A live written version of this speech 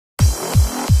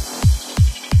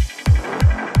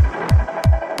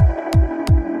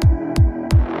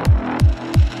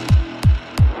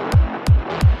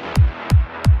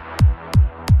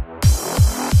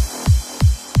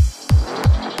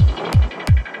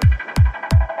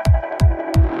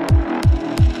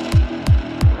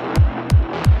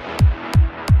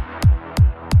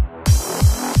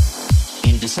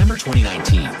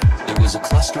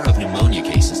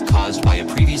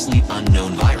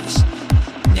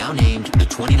now named the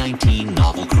 2019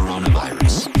 novel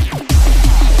coronavirus.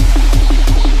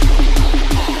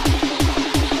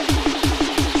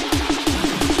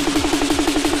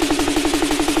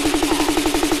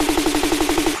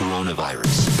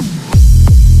 Coronavirus.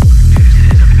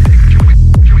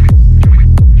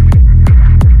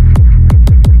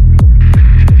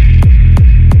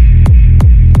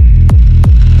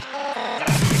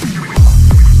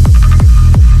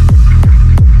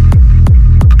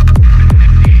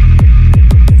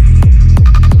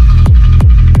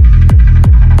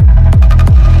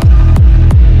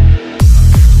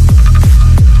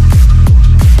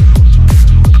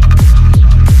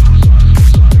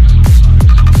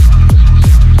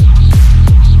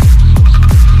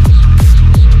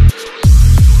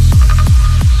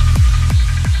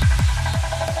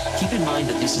 Keep in mind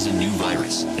that this is a new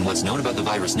virus, and what's known about the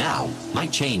virus now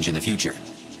might change in the future.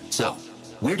 So,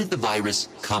 where did the virus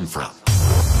come from?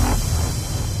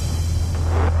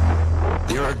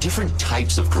 There are different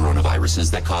types of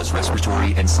coronaviruses that cause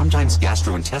respiratory and sometimes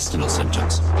gastrointestinal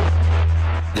symptoms.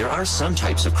 There are some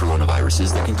types of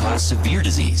coronaviruses that can cause severe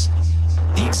disease.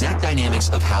 The exact dynamics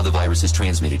of how the virus is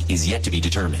transmitted is yet to be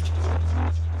determined.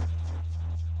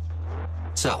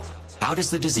 So, how does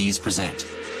the disease present?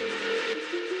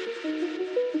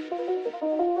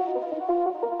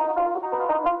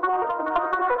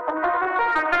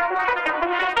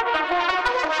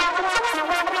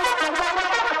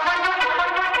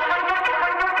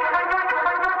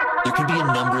 There can be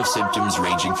a number of symptoms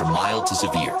ranging from mild to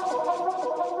severe.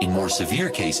 In more severe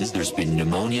cases, there's been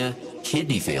pneumonia,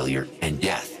 kidney failure, and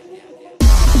death.